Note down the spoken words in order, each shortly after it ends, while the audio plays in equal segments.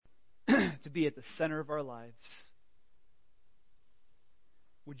to be at the center of our lives.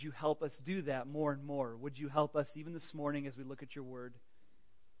 Would you help us do that more and more? Would you help us even this morning as we look at your word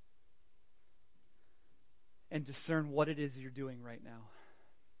and discern what it is you're doing right now?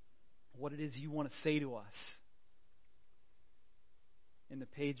 What it is you want to say to us in the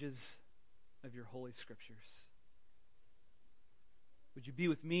pages of your Holy Scriptures. Would you be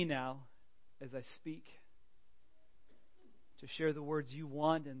with me now as I speak to share the words you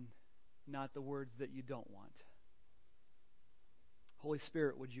want and not the words that you don't want? Holy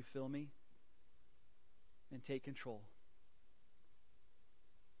Spirit, would you fill me and take control?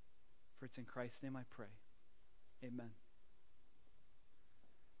 For it's in Christ's name I pray. Amen.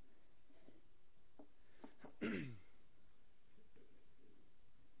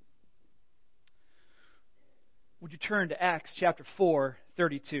 Would you turn to Acts chapter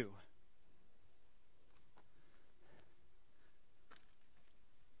 4:32?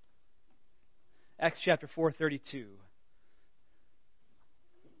 Acts chapter 4:32.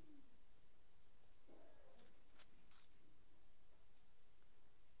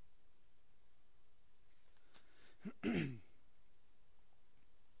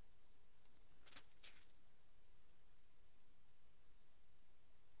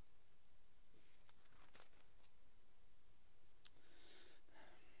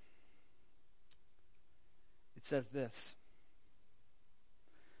 It says this: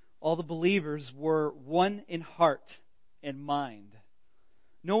 all the believers were one in heart and mind.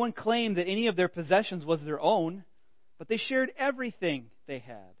 No one claimed that any of their possessions was their own, but they shared everything they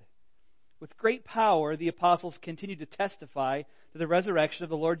had. With great power, the apostles continued to testify to the resurrection of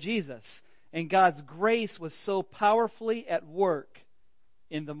the Lord Jesus, and God's grace was so powerfully at work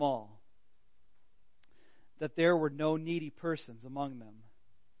in them all that there were no needy persons among them.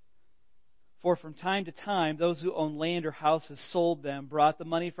 For from time to time, those who owned land or houses sold them, brought the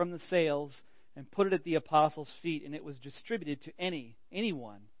money from the sales, and put it at the apostles' feet, and it was distributed to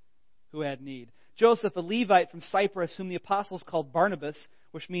anyone who had need. Joseph, a Levite from Cyprus, whom the apostles called Barnabas,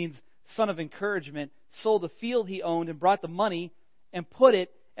 which means son of encouragement, sold a field he owned and brought the money and put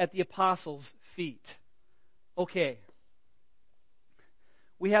it at the apostles' feet. Okay.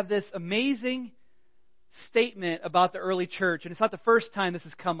 We have this amazing statement about the early church, and it's not the first time this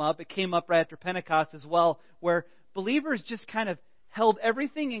has come up. It came up right after Pentecost as well, where believers just kind of held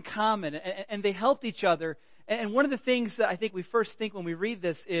everything in common, and they helped each other. And one of the things that I think we first think when we read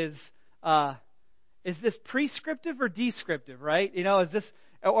this is this prescriptive or descriptive, right? You know,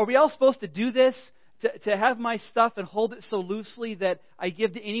 are we all supposed to do this, to have my stuff and hold it so loosely that I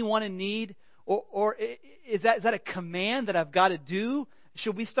give to anyone in need? Or is that a command that I've got to do?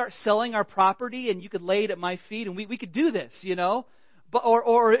 Should we start selling our property and you could lay it at my feet and we could do this, you know?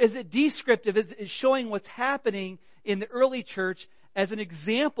 Or is it descriptive? Is showing what's happening in the early church as an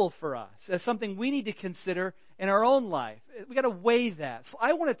example for us, as something we need to consider in our own life? We've got to weigh that. So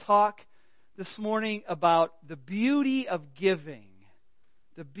I want to talk this morning about the beauty of giving.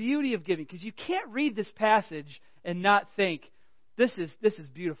 The beauty of giving. Because you can't read this passage and not think, this is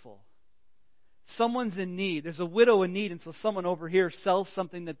beautiful. Someone's in need. There's a widow in need, and so someone over here sells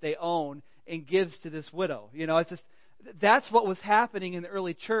something that they own and gives to this widow. You know, it's just that's what was happening in the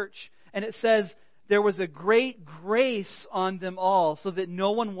early church. And it says there was a great grace on them all, so that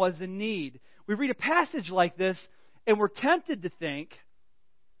no one was in need. We read a passage like this, and we're tempted to think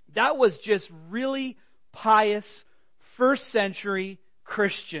that was just really pious first century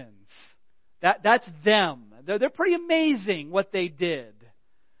Christians. That's them. They're pretty amazing what they did.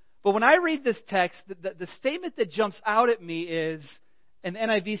 But when I read this text, the statement that jumps out at me is, and the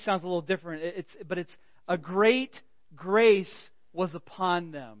NIV sounds a little different, but it's a great grace was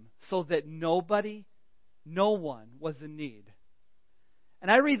upon them so that no one was in need. And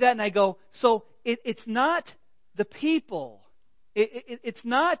I read that and I go, so it's not the people. It's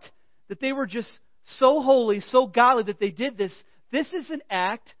not that they were just so holy, so godly that they did this. This is an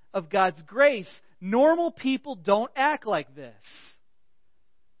act of God's grace. Normal people don't act like this.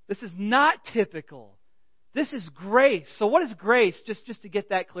 This is not typical. This is grace. So what is grace? Just to get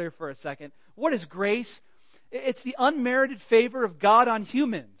that clear for a second. What is grace? It's the unmerited favor of God on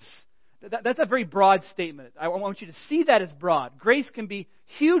humans. That's a very broad statement. I want you to see that as broad. Grace can be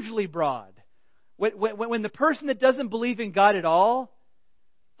hugely broad. When the person that doesn't believe in God at all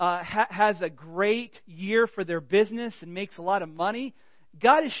has a great year for their business and makes a lot of money,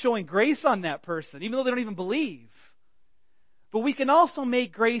 God is showing grace on that person, even though they don't even believe. But we can also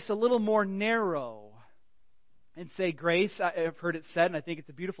make grace a little more narrow and say grace, I've heard it said, and I think it's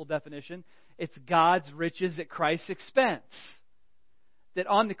a beautiful definition, it's God's riches at Christ's expense. That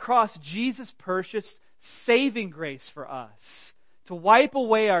on the cross, Jesus purchased saving grace for us to wipe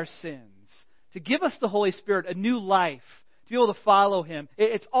away our sins. to give us the Holy Spirit, a new life, to be able to follow Him.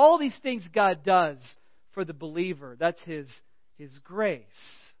 It's all these things God does for the believer. That's His grace.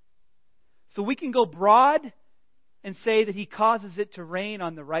 So we can go broad and say that He causes it to rain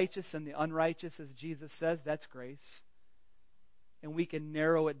on the righteous and the unrighteous, as Jesus says. That's grace. And we can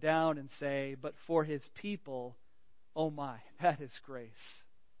narrow it down and say, but for His people, oh my, that is grace.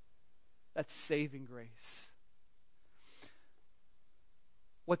 That's saving grace.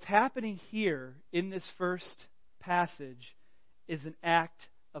 What's happening here in this first passage is an act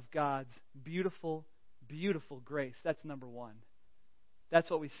of God's beautiful, beautiful grace. That's number one. That's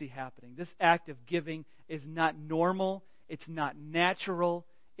what we see happening. This act of giving is not normal. It's not natural.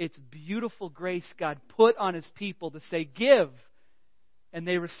 It's beautiful grace God put on His people to say, give. And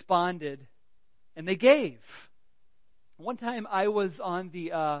they responded, and they gave. One time I was on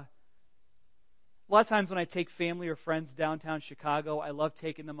a lot of times when I take family or friends downtown Chicago, I love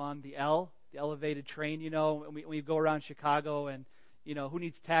taking them on the elevated train, and we go around Chicago and, who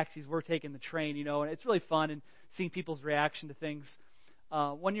needs taxis? We're taking the train, and it's really fun and seeing people's reaction to things.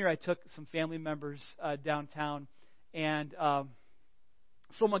 One year I took some family members downtown, and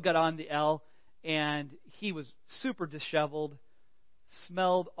someone got on the L, and he was super disheveled,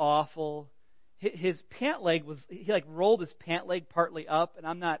 smelled awful. His pant leg he rolled his pant leg partly up,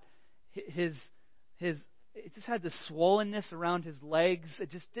 and it just had this swollenness around his legs.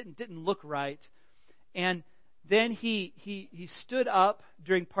 It just didn't look right. And then he stood up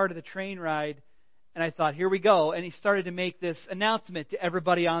during part of the train ride, and I thought, here we go. And he started to make this announcement to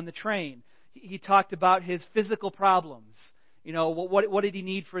everybody on the train. He talked about his physical problems. What did he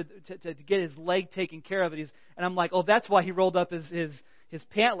need to get his leg taken care of? And I'm like, oh, that's why he rolled up his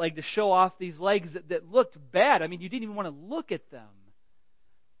pant leg, to show off these legs that looked bad. I mean, you didn't even want to look at them.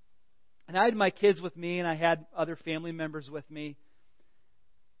 And I had my kids with me, and I had other family members with me.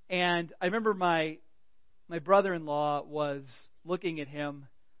 And I remember my brother-in-law was looking at him,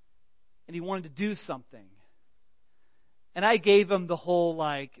 and he wanted to do something. And I gave him the whole,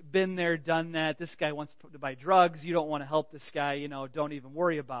 been there, done that. This guy wants to buy drugs. You don't want to help this guy. Don't even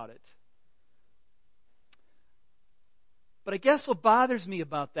worry about it. But I guess what bothers me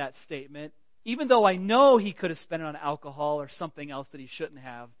about that statement, even though I know he could have spent it on alcohol or something else that he shouldn't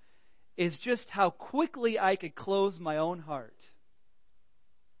have, is just how quickly I could close my own heart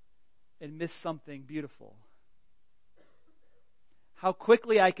and miss something beautiful. How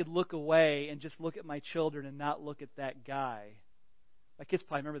quickly I could look away and just look at my children and not look at that guy. My kids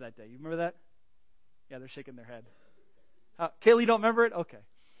probably remember that day. You remember that? Yeah, they're shaking their head. Kaylee, you don't remember it? Okay.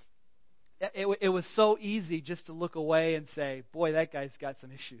 It was so easy just to look away and say, boy, that guy's got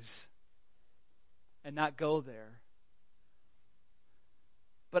some issues, and not go there.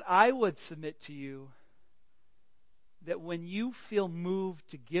 But I would submit to you that when you feel moved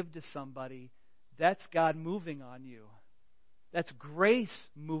to give to somebody, that's God moving on you. That's grace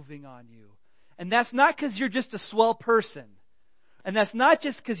moving on you. And that's not because you're just a swell person. And that's not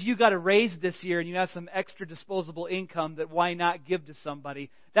just because you got a raise this year and you have some extra disposable income that why not give to somebody.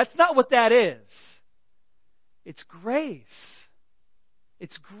 That's not what that is. It's grace.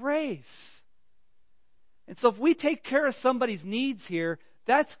 It's grace. And so if we take care of somebody's needs here,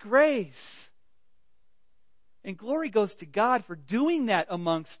 that's grace. And glory goes to God for doing that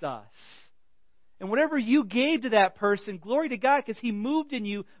amongst us. And whatever you gave to that person, glory to God, because He moved in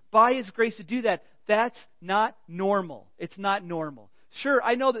you by His grace to do that. That's not normal. It's not normal. Sure,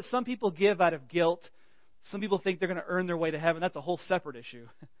 I know that some people give out of guilt. Some people think they're going to earn their way to heaven. That's a whole separate issue.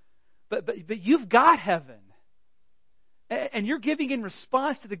 But you've got heaven. And you're giving in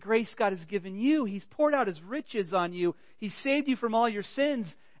response to the grace God has given you. He's poured out His riches on you. He's saved you from all your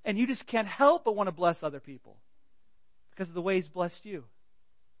sins. And you just can't help but want to bless other people because of the way He's blessed you.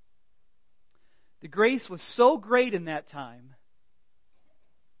 The grace was so great in that time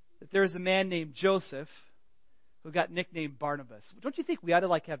that there was a man named Joseph who got nicknamed Barnabas. Don't you think we ought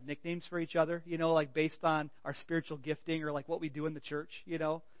to have nicknames for each other? Based on our spiritual gifting or what we do in the church.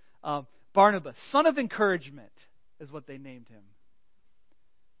 Barnabas, son of encouragement, is what they named him.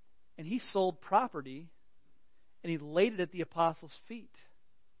 And he sold property and he laid it at the apostles' feet.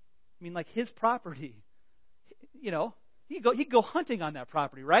 I mean, his property. He'd go hunting on that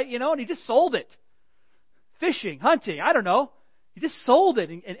property, right? And he just sold it. Fishing, hunting, I don't know. He just sold it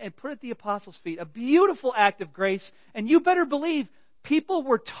and put it at the apostles' feet. A beautiful act of grace. And you better believe people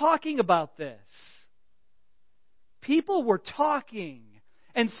were talking about this. People were talking.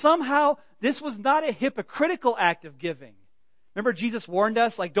 And somehow this was not a hypocritical act of giving. Remember Jesus warned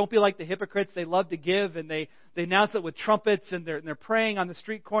us, don't be like the hypocrites. They love to give and they announce it with trumpets and they're praying on the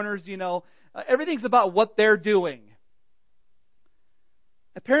street corners, Everything's about what they're doing.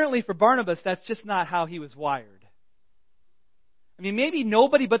 Apparently for Barnabas, that's just not how he was wired. I mean, maybe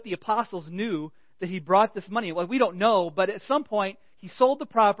nobody but the apostles knew that he brought this money. Well, we don't know, but at some point, he sold the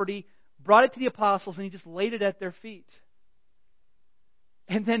property, brought it to the apostles, and he just laid it at their feet.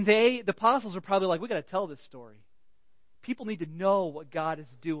 And then the apostles are probably like, we got to tell this story. People need to know what God is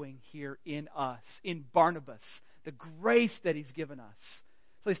doing here in us, in Barnabas, the grace that he's given us.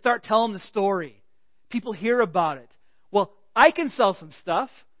 So they start telling the story. People hear about it. Well, I can sell some stuff.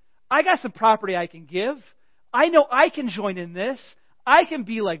 I got some property I can give. I know I can join in this. I can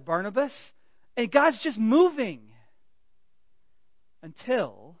be like Barnabas. And God's just moving.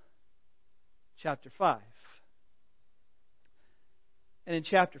 Until chapter 5. And in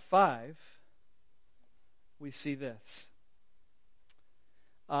chapter 5, we see this.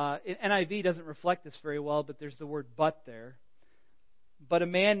 NIV doesn't reflect this very well, but there's the word but there. But a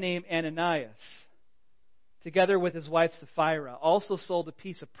man named Ananias, together with his wife Sapphira, also sold a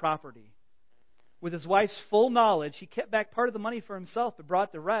piece of property. With his wife's full knowledge, he kept back part of the money for himself, but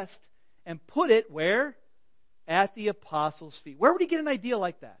brought the rest and put it where? At the apostles' feet. Where would he get an idea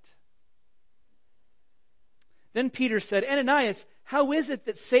like that? Then Peter said, Ananias, how is it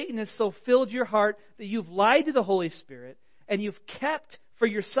that Satan has so filled your heart that you've lied to the Holy Spirit and you've kept for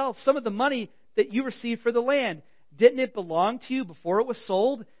yourself some of the money that you received for the land? Didn't it belong to you before it was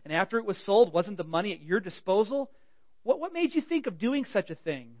sold? And after it was sold, wasn't the money at your disposal? What made you think of doing such a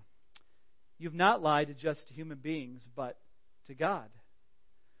thing? You've not lied to just human beings, but to God.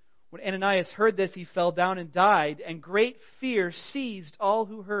 When Ananias heard this, he fell down and died, and great fear seized all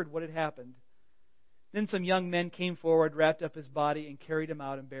who heard what had happened. Then some young men came forward, wrapped up his body, and carried him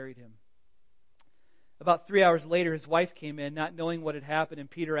out and buried him. About 3 hours later, his wife came in, not knowing what had happened, and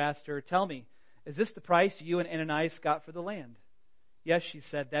Peter asked her, tell me, is this the price you and Ananias got for the land? Yes, she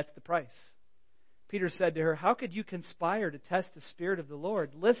said, that's the price. Peter said to her, how could you conspire to test the Spirit of the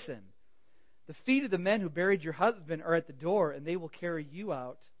Lord? Listen, the feet of the men who buried your husband are at the door, and they will carry you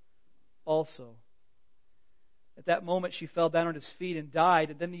out also. At that moment, she fell down at his feet and died.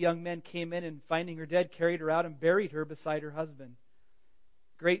 And then the young men came in and, finding her dead, carried her out and buried her beside her husband.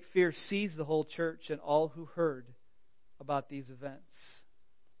 Great fear seized the whole church and all who heard about these events.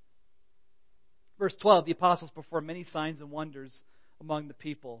 Verse 12, the apostles performed many signs and wonders among the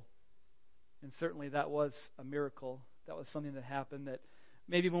people. And certainly that was a miracle. That was something that happened that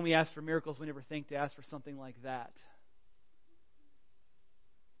maybe when we ask for miracles, we never think to ask for something like that.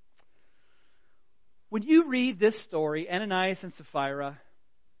 When you read this story, Ananias and Sapphira,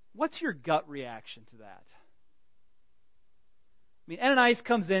 what's your gut reaction to that? I mean, Ananias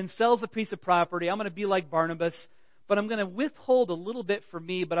comes in, sells a piece of property. I'm going to be like Barnabas, but I'm going to withhold a little bit for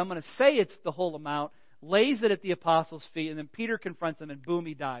me, but I'm going to say it's the whole amount, lays it at the apostles' feet, and then Peter confronts him, and boom,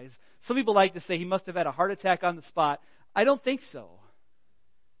 he dies. Some people like to say he must have had a heart attack on the spot. I don't think so.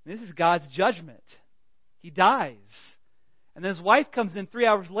 This is God's judgment. He dies. And then his wife comes in 3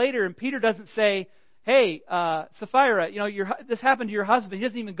 hours later, and Peter doesn't say, hey, Sapphira, this happened to your husband. He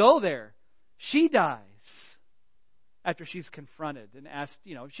doesn't even go there. She dies after she's confronted and asked,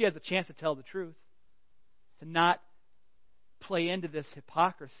 she has a chance to tell the truth, to not play into this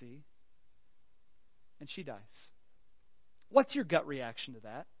hypocrisy, and she dies. What's your gut reaction to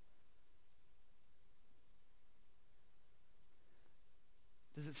that?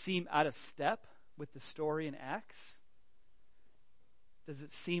 Does it seem out of step with the story in Acts? Does it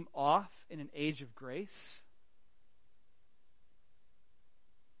seem off in an age of grace?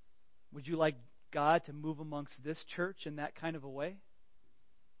 Would you like God to move amongst this church in that kind of a way?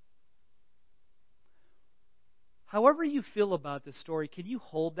 However you feel about this story, can you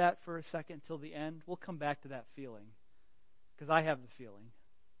hold that for a second till the end? We'll come back to that feeling, because I have the feeling.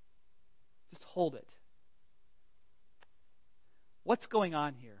 Just hold it. What's going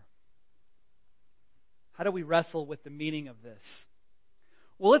on here? How do we wrestle with the meaning of this?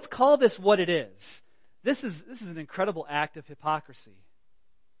 Well, let's call this what it is. This is an incredible act of hypocrisy.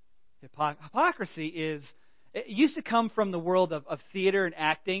 Hypocrisy it used to come from the world of theater and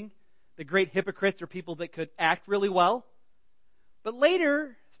acting. The great hypocrites are people that could act really well. But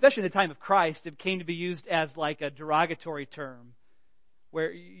later, especially in the time of Christ, it came to be used as like a derogatory term,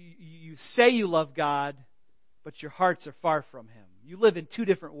 where you say you love God, but your hearts are far from Him. You live in two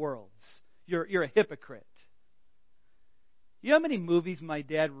different worlds. You're a hypocrite. You know how many movies my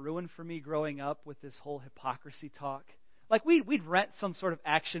dad ruined for me growing up with this whole hypocrisy talk? Like we'd rent some sort of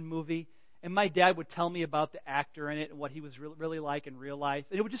action movie, and my dad would tell me about the actor in it and what he was really like in real life,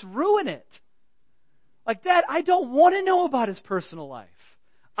 and it would just ruin it. Like, Dad, I don't want to know about his personal life.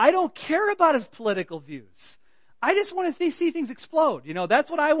 I don't care about his political views. I just want to see things explode.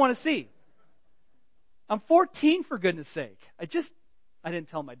 That's what I want to see. I'm 14, for goodness sake. I didn't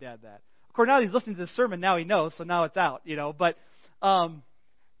tell my dad that. Of course, now he's listening to the sermon. Now he knows, so now it's out, But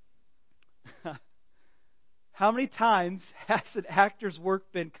how many times has an actor's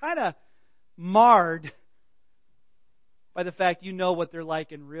work been kind of marred by the fact you know what they're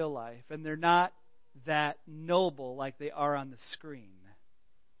like in real life, and they're not that noble like they are on the screen?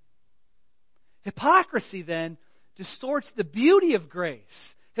 Hypocrisy, then, distorts the beauty of grace.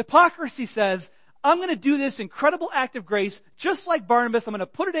 Hypocrisy says, I'm going to do this incredible act of grace, just like Barnabas. I'm going to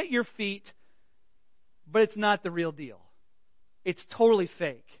put it at your feet, but it's not the real deal. It's totally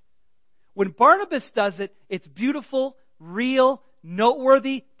fake. When Barnabas does it, it's beautiful, real,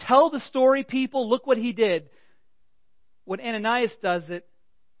 noteworthy. Tell the story, people. Look what he did. When Ananias does it,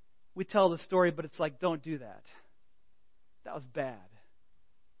 we tell the story, but it's like, don't do that. That was bad.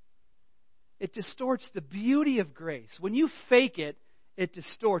 It distorts the beauty of grace. When you fake it, it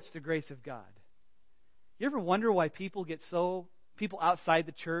distorts the grace of God. You ever wonder why people outside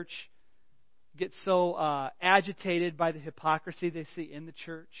the church get so agitated by the hypocrisy they see in the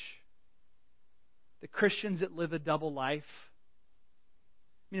church? The Christians that live a double life.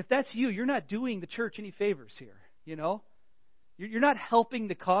 I mean, if that's you, you're not doing the church any favors here, You're not helping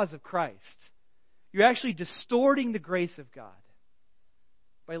the cause of Christ. You're actually distorting the grace of God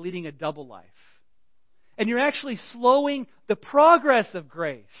by leading a double life. And you're actually slowing the progress of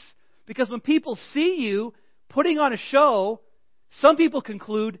grace. Because when people see you putting on a show, some people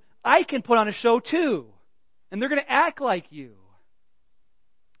conclude, I can put on a show too. And they're going to act like you.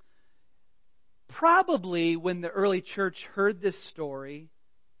 Probably when the early church heard this story,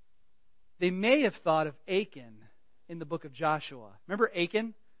 they may have thought of Achan in the book of Joshua. Remember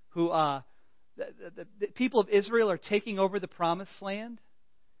Achan, who the people of Israel are taking over the promised land,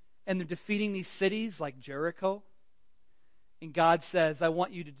 and they're defeating these cities like Jericho. And God says, I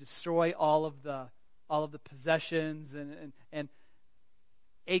want you to destroy all of the possessions, and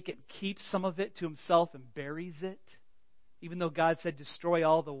Achan keeps some of it to himself and buries it. Even though God said destroy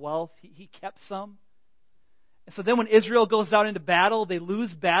all the wealth, he kept some. And so then when Israel goes out into battle, they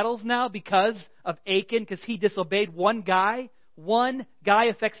lose battles now because of Achan, because he disobeyed one guy. One guy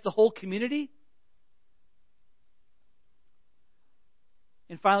affects the whole community.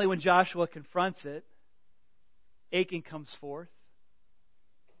 And finally, when Joshua confronts it, Achan comes forth,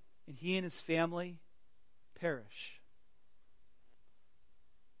 and he and his family perish.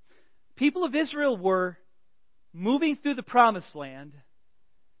 People of Israel were moving through the promised land,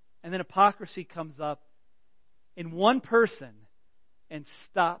 and then hypocrisy comes up in one person and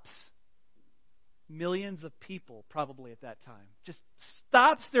stops millions of people probably at that time. Just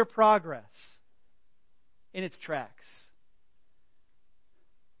stops their progress in its tracks.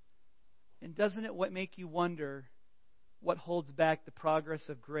 And doesn't it make you wonder what holds back the progress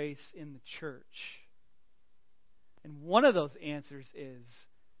of grace in the church? And one of those answers is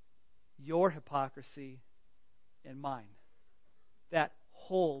your hypocrisy and mine. That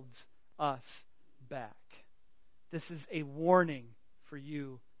holds us back. This is a warning for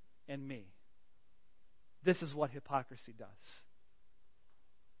you and me. This is what hypocrisy does.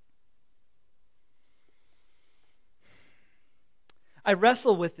 I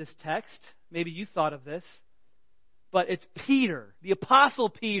wrestle with this text. Maybe you thought of this. But it's Peter, the Apostle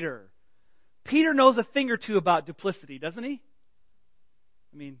Peter. Peter knows a thing or two about duplicity, doesn't he?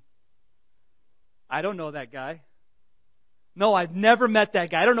 I mean, I don't know that guy. No, I've never met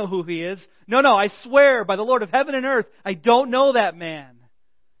that guy. I don't know who he is. No, I swear by the Lord of heaven and earth, I don't know that man.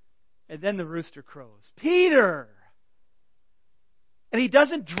 And then the rooster crows. Peter! And he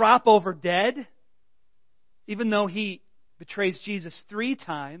doesn't drop over dead, even though he betrays Jesus 3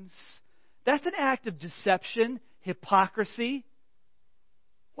 times. That's an act of deception, hypocrisy.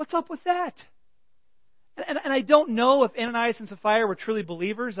 What's up with that? And I don't know if Ananias and Sapphira were truly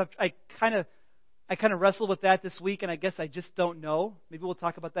believers. I kind of wrestled with that this week, and I guess I just don't know. Maybe we'll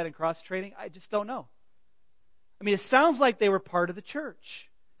talk about that in cross-training. I just don't know. I mean, it sounds like they were part of the church.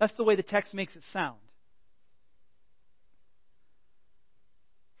 That's the way the text makes it sound.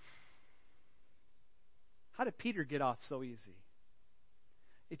 How did Peter get off so easy?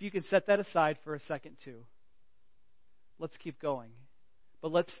 If you can set that aside for a second, too. Let's keep going.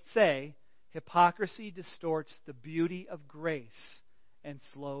 But let's say hypocrisy distorts the beauty of grace and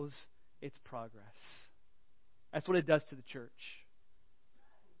slows its progress. That's what it does to the church.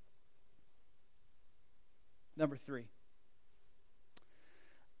 Number 3.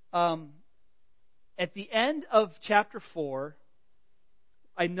 At the end of chapter 4,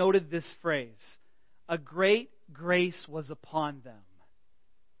 I noted this phrase, a great grace was upon them.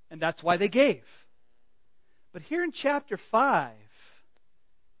 And that's why they gave. But here in chapter 5,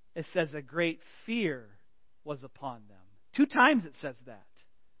 it says a great fear was upon them. 2 times it says that.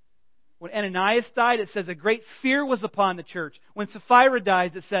 When Ananias died, it says a great fear was upon the church. When Sapphira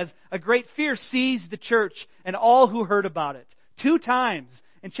dies, it says a great fear seized the church and all who heard about it. 2 times.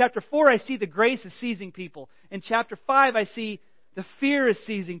 In chapter 4, I see the grace is seizing people. In chapter 5, I see the fear is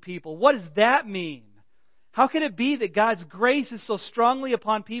seizing people. What does that mean? How can it be that God's grace is so strongly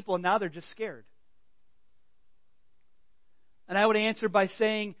upon people and now they're just scared? And I would answer by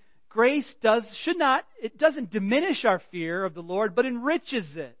saying grace doesn't diminish our fear of the Lord, but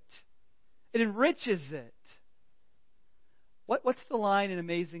enriches it. It enriches it. What's the line in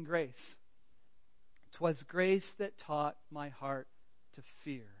Amazing Grace? 'Twas grace that taught my heart to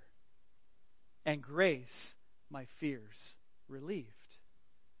fear, and grace my fears relieved.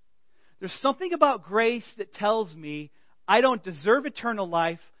 There's something about grace that tells me I don't deserve eternal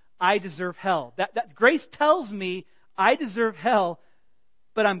life, I deserve hell. That grace tells me I deserve hell,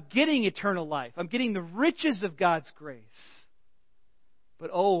 but I'm getting eternal life. I'm getting the riches of God's grace. But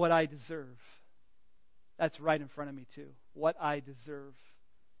oh, what I deserve. That's right in front of me too. What I deserve.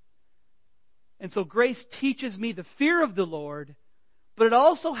 And so grace teaches me the fear of the Lord, but it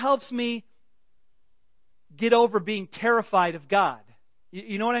also helps me get over being terrified of God.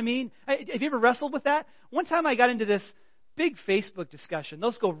 You know what I mean? Have you ever wrestled with that? One time I got into this big Facebook discussion.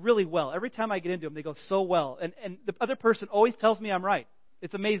 Those go really well. Every time I get into them, they go so well. And the other person always tells me I'm right.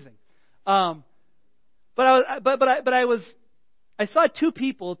 It's amazing. But I saw 2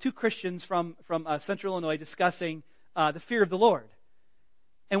 Christians from Central Illinois discussing the fear of the Lord.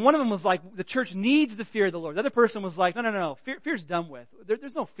 And one of them was like, the church needs the fear of the Lord. The other person was like, no. Fear's done with.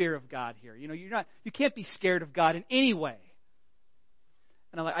 There's no fear of God here. You can't be scared of God in any way.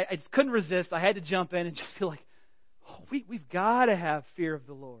 And I just couldn't resist. I had to jump in and just feel like, we've got to have fear of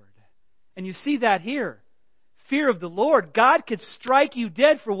the Lord. And you see that here. Fear of the Lord. God could strike you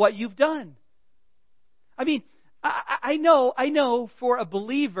dead for what you've done. I mean, I know for a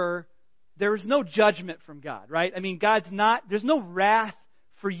believer, there is no judgment from God, right? I mean, there's no wrath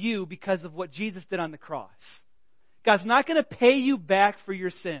for you because of what Jesus did on the cross. God's not going to pay you back for your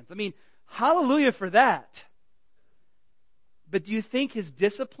sins. I mean, hallelujah for that. But do you think His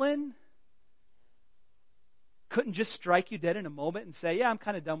discipline couldn't just strike you dead in a moment and say, yeah, I'm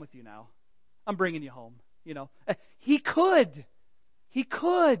kind of done with you now. I'm bringing you home. He could. He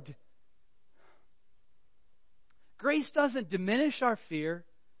could. Grace doesn't diminish our fear,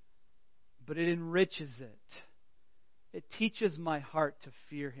 but it enriches it. It teaches my heart to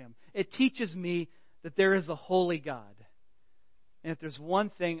fear Him. It teaches me that there is a holy God. And if there's one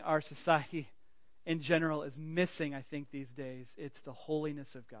thing our society in general is missing, I think, these days, it's the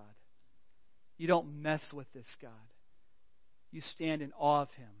holiness of God. You don't mess with this God. You stand in awe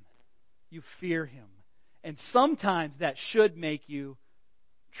of Him. You fear Him. And sometimes that should make you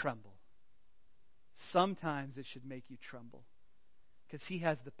tremble. Sometimes it should make you tremble. Because He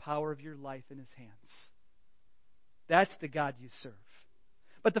has the power of your life in His hands. That's the God you serve.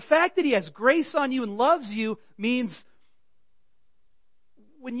 But the fact that He has grace on you and loves you means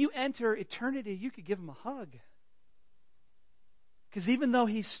when you enter eternity, you could give Him a hug. Because even though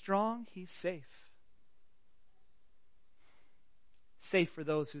He's strong, He's safe. Safe for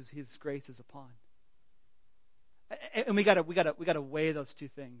those whose His grace is upon. And we gotta weigh those 2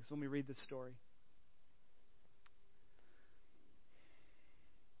 things when we read this story.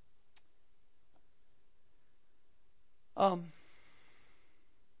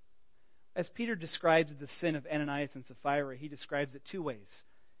 As Peter describes the sin of Ananias and Sapphira, he describes it 2 ways.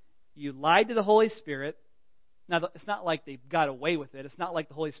 You lied to the Holy Spirit. Now, it's not like they got away with it. It's not like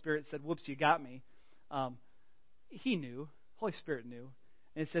the Holy Spirit said, whoops, you got me. He knew. Holy Spirit knew.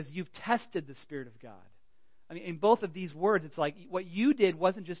 And it says, you've tested the Spirit of God. I mean, in both of these words, it's like what you did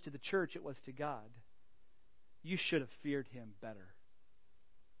wasn't just to the church, it was to God. You should have feared Him better.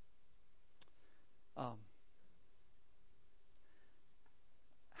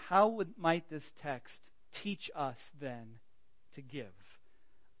 How might this text teach us then to give?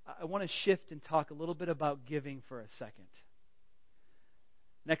 I want to shift and talk a little bit about giving for a second.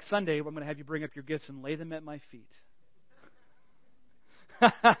 Next Sunday, I'm going to have you bring up your gifts and lay them at my feet.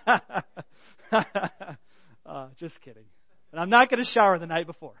 Just kidding. And I'm not going to shower the night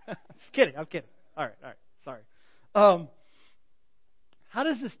before. Just kidding. I'm kidding. All right. Sorry. How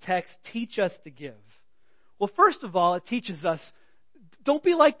does this text teach us to give? Well, first of all, it teaches us, don't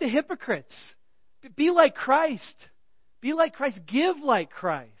be like the hypocrites. Be like Christ. Be like Christ. Give like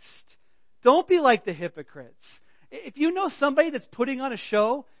Christ. Don't be like the hypocrites. If you know somebody that's putting on a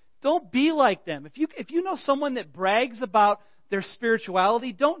show, don't be like them. If you know someone that brags about their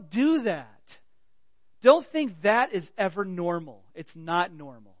spirituality, don't do that. Don't think that is ever normal. It's not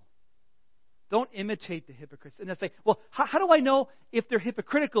normal. Don't imitate the hypocrites. And they say, well, how do I know if they're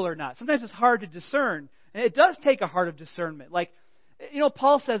hypocritical or not? Sometimes it's hard to discern. And it does take a heart of discernment. Like,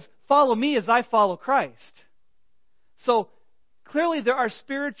 Paul says, follow me as I follow Christ. So clearly there are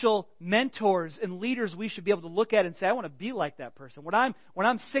spiritual mentors and leaders we should be able to look at and say, I want to be like that person. When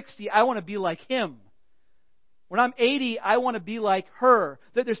I'm 60, I want to be like him. When I'm 80, I want to be like her.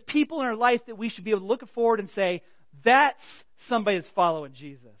 That there's people in our life that we should be able to look forward and say, that's somebody that's following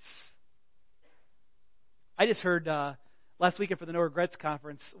Jesus. I just heard last weekend for the No Regrets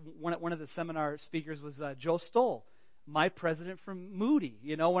Conference, one of the seminar speakers was Joe Stoll, my president from Moody,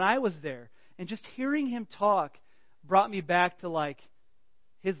 when I was there. And just hearing him talk brought me back to like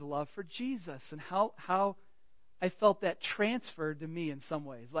his love for Jesus and how I felt that transferred to me in some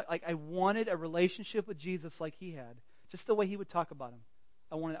ways. Like I wanted a relationship with Jesus like he had, just the way he would talk about him.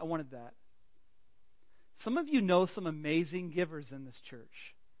 I wanted that. Some of you know some amazing givers in this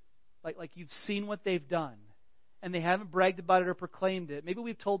church. Like you've seen what they've done, and they haven't bragged about it or proclaimed it. Maybe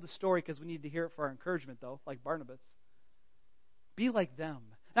we've told the story because we need to hear it for our encouragement, though, like Barnabas. Be like them.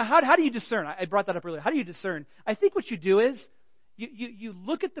 Now, how do you discern? I brought that up earlier. How do you discern? I think what you do is you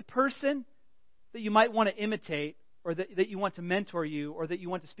look at the person that you might want to imitate or that you want to mentor you or that you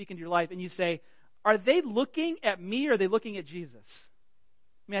want to speak into your life, and you say, are they looking at me or are they looking at Jesus?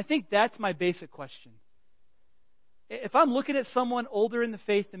 I think that's my basic question. If I'm looking at someone older in the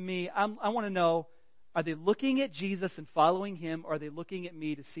faith than me, I want to know, are they looking at Jesus and following him, or are they looking at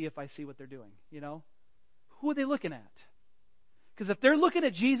me to see if I see what they're doing? Who are they looking at? Because if they're looking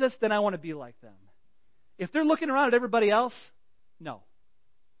at Jesus, then I want to be like them. If they're looking around at everybody else, no.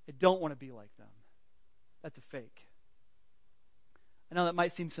 I don't want to be like them. That's a fake. I know that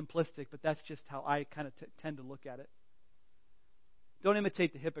might seem simplistic, but that's just how I kind of tend to look at it. Don't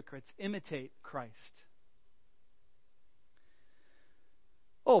imitate the hypocrites. Imitate Christ.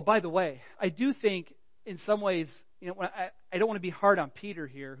 Oh, by the way, I do think in some ways, I don't want to be hard on Peter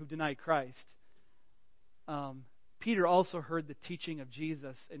here, who denied Christ. Peter also heard the teaching of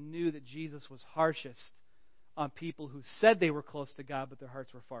Jesus and knew that Jesus was harshest on people who said they were close to God, but their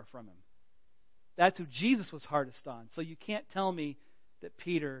hearts were far from him. That's who Jesus was hardest on. So you can't tell me that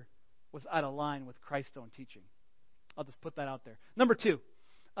Peter was out of line with Christ's own teaching. I'll just put that out there. Number 2,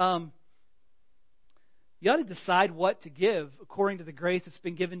 you ought to decide what to give according to the grace that's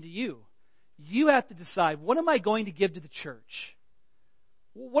been given to you. You have to decide, what am I going to give to the church?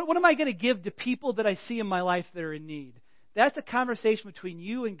 What am I going to give to people that I see in my life that are in need? That's a conversation between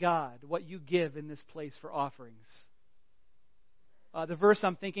you and God, what you give in this place for offerings. The verse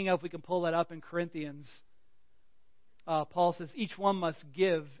I'm thinking of, we can pull that up in Corinthians. Paul says, each one must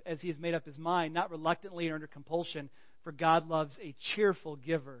give as he has made up his mind, not reluctantly or under compulsion, for God loves a cheerful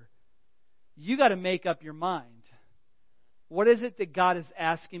giver. You got to make up your mind. What is it that God is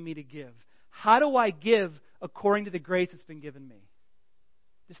asking me to give? How do I give according to the grace that's been given me?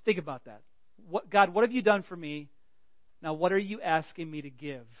 Just think about that. God, what have you done for me? Now, what are you asking me to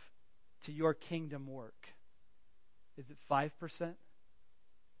give to your kingdom work? Is it 5%?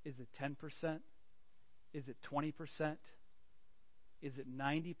 Is it 10%? Is it 20%? Is it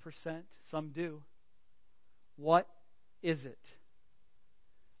 90%? Some do. What is it?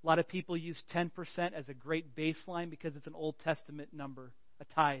 A lot of people use 10% as a great baseline because it's an Old Testament number, a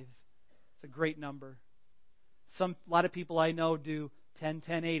tithe. It's a great number. A lot of people I know do 10,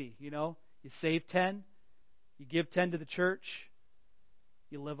 10, 80. You save 10, you give 10 to the church,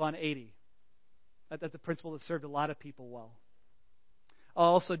 you live on 80. That's a principle that served a lot of people well.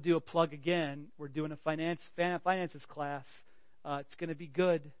 I'll also do a plug again. We're doing a finances class. It's going to be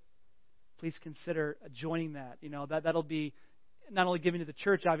good. Please consider joining that. That'll be not only giving to the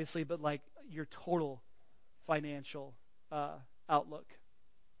church, obviously, but like your total financial outlook.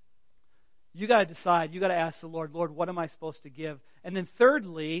 You got to decide. You got to ask the Lord, what am I supposed to give? And then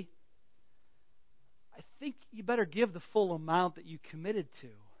thirdly, I think you better give the full amount that you committed to.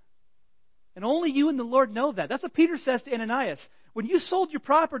 And only you and the Lord know that. That's what Peter says to Ananias. When you sold your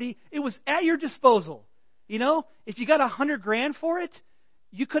property, it was at your disposal. If you got $100,000 for it,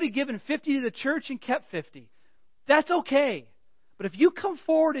 you could have given 50 to the church and kept 50. That's okay. But if you come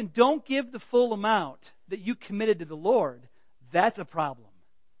forward and don't give the full amount that you committed to the Lord, that's a problem.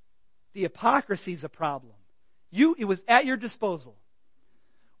 The hypocrisy is a problem. It was at your disposal.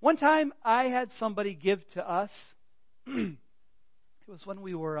 One time I had somebody give to us. It was when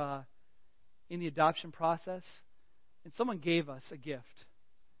we were in the adoption process, and someone gave us a gift.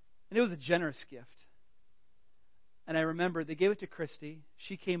 And it was a generous gift. And I remember they gave it to Christy.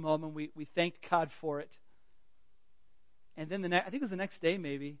 She came home and we thanked God for it. And then I think it was the next day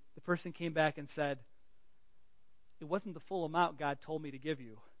maybe, the person came back and said, it wasn't the full amount God told me to give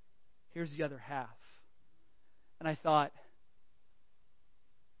you. Here's the other half. And I thought,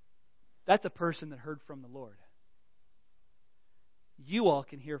 that's a person that heard from the Lord. You all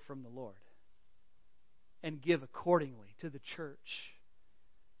can hear from the Lord and give accordingly to the church,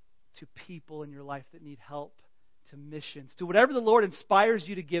 to people in your life that need help, to missions, to whatever the Lord inspires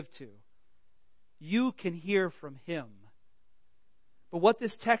you to give to. You can hear from Him. But what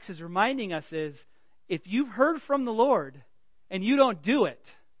this text is reminding us is, if you've heard from the Lord and you don't do it,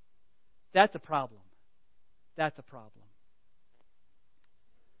 that's a problem. That's a problem.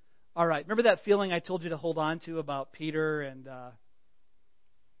 All right, remember that feeling I told you to hold on to about Peter and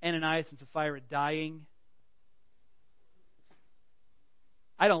Ananias and Sapphira dying?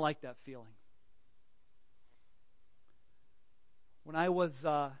 I don't like that feeling. When I was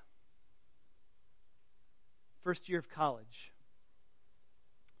first year of college,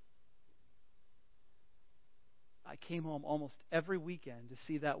 I came home almost every weekend to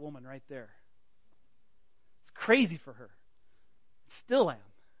see that woman right there. It's crazy for her. Still am.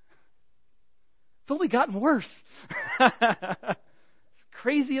 It's only gotten worse. It's a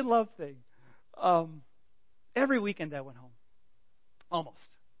crazy in love thing. Every weekend I went home. Almost.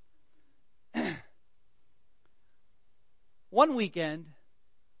 One weekend,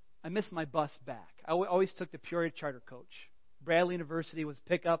 I missed my bus back. I always took the Peoria charter coach. Bradley University was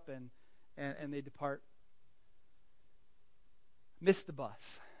pick up and they depart. Missed the bus.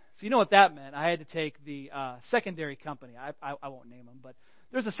 So you know what that meant. I had to take the secondary company. I won't name them, but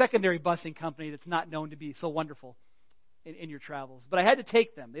there's a secondary busing company that's not known to be so wonderful in your travels. But I had to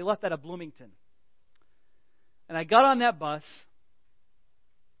take them. They left out of Bloomington. And I got on that bus,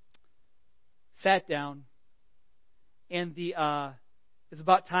 sat down, and it was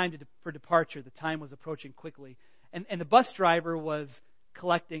about time for departure. The time was approaching quickly. And the bus driver was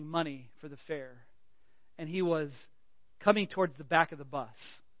collecting money for the fare. And he was coming towards the back of the bus.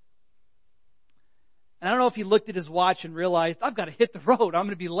 And I don't know if he looked at his watch and realized, I've got to hit the road. I'm going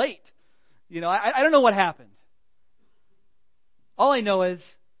to be late. I don't know what happened. All I know is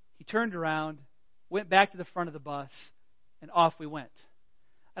he turned around, went back to the front of the bus, and off we went.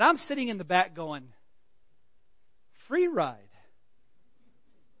 And I'm sitting in the back going, free ride.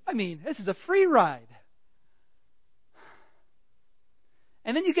 I mean, this is a free ride.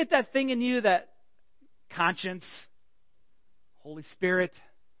 And then you get that thing in you, that conscience, Holy Spirit.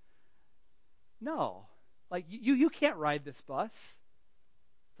 No. Like, you can't ride this bus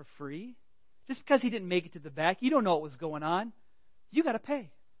for free. Just because he didn't make it to the back, you don't know what was going on. You got to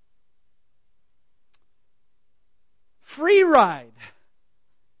pay. Free ride.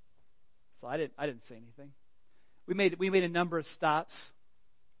 So I didn't say anything. We made a number of stops,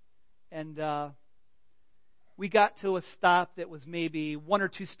 and we got to a stop that was maybe one or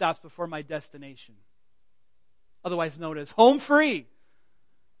two stops before my destination, otherwise known as home free.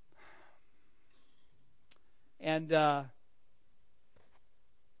 And the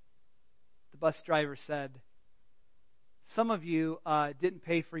bus driver said, some of you didn't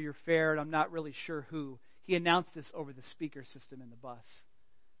pay for your fare, and I'm not really sure who. He announced this over the speaker system in the bus.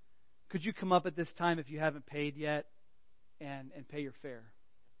 Could you come up at this time if you haven't paid yet and pay your fare?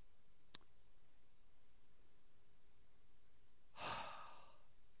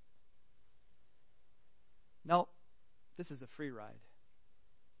 Nope, this is a free ride.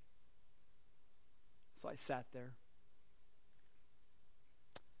 So I sat there.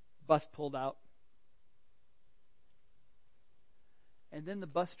 Bus pulled out. And then the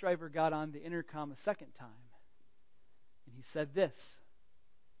bus driver got on the intercom a second time. And he said this.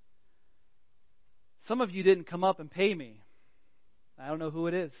 Some of you didn't come up and pay me. I don't know who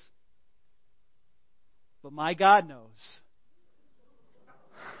it is. But my God knows.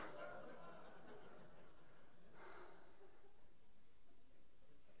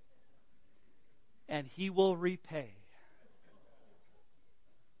 And He will repay.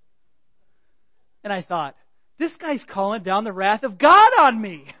 And I thought, this guy's calling down the wrath of God on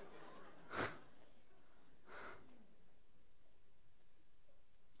me.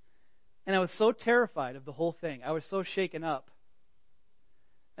 And I was so terrified of the whole thing. I was so shaken up.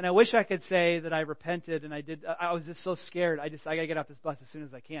 And I wish I could say that I repented and I did. I was just so scared. I got to get off this bus as soon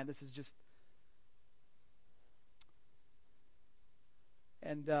as I can. This is just...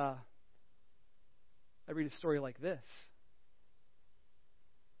 And I read a story like this.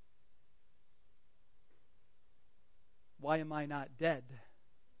 Why am I not dead?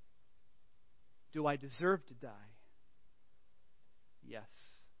 Do I deserve to die? Yes.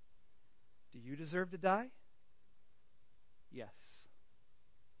 Do you deserve to die? Yes.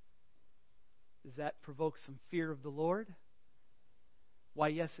 Does that provoke some fear of the Lord? Why,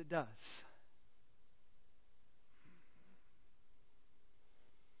 yes, it does.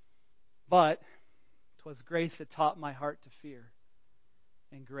 But 'twas grace that taught my heart to fear,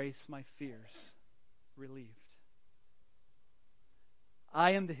 and grace my fears relieved.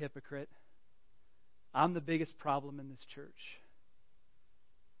 I am the hypocrite. I'm the biggest problem in this church.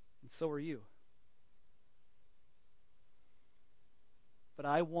 And so are you. But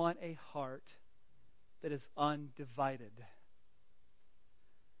I want a heart that is undivided.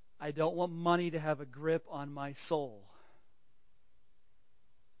 I don't want money to have a grip on my soul.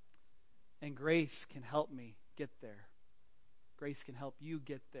 And grace can help me get there. Grace can help you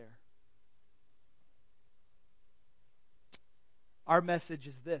get there. Our message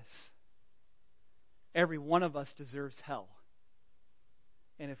is this: every one of us deserves hell.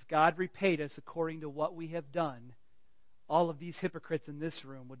 And if God repaid us according to what we have done, all of these hypocrites in this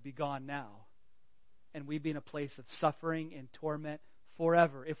room would be gone now. And we'd be in a place of suffering and torment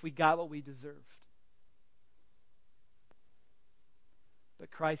forever if we got what we deserved. But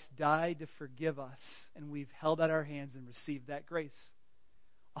Christ died to forgive us, and we've held out our hands and received that grace.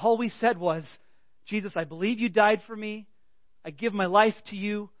 All we said was, Jesus, I believe you died for me. I give my life to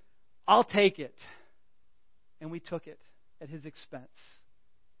you. I'll take it. And we took it at His expense.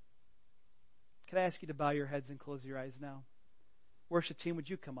 Can I ask you to bow your heads and close your eyes now? Worship team, would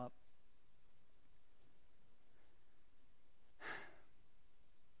you come up?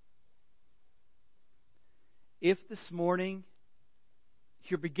 If this morning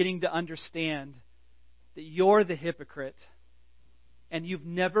you're beginning to understand that you're the hypocrite and you've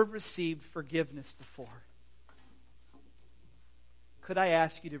never received forgiveness before, could I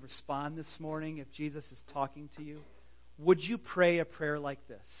ask you to respond this morning if Jesus is talking to you? Would you pray a prayer like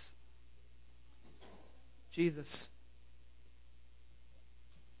this? Jesus,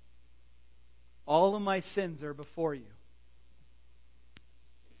 all of my sins are before you.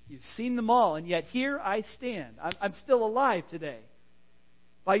 You've seen them all, and yet here I stand. I'm still alive today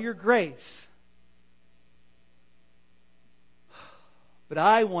by your grace. But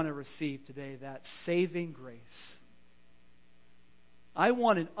I want to receive today that saving grace. I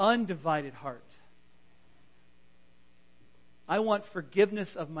want an undivided heart. I want forgiveness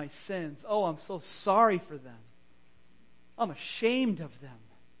of my sins. Oh, I'm so sorry for them. I'm ashamed of them.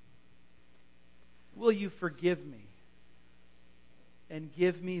 Will you forgive me and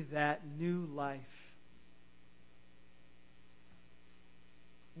give me that new life?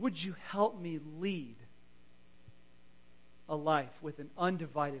 Would you help me lead a life with an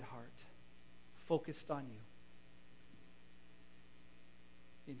undivided heart, focused on you?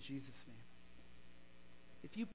 In Jesus' name. If you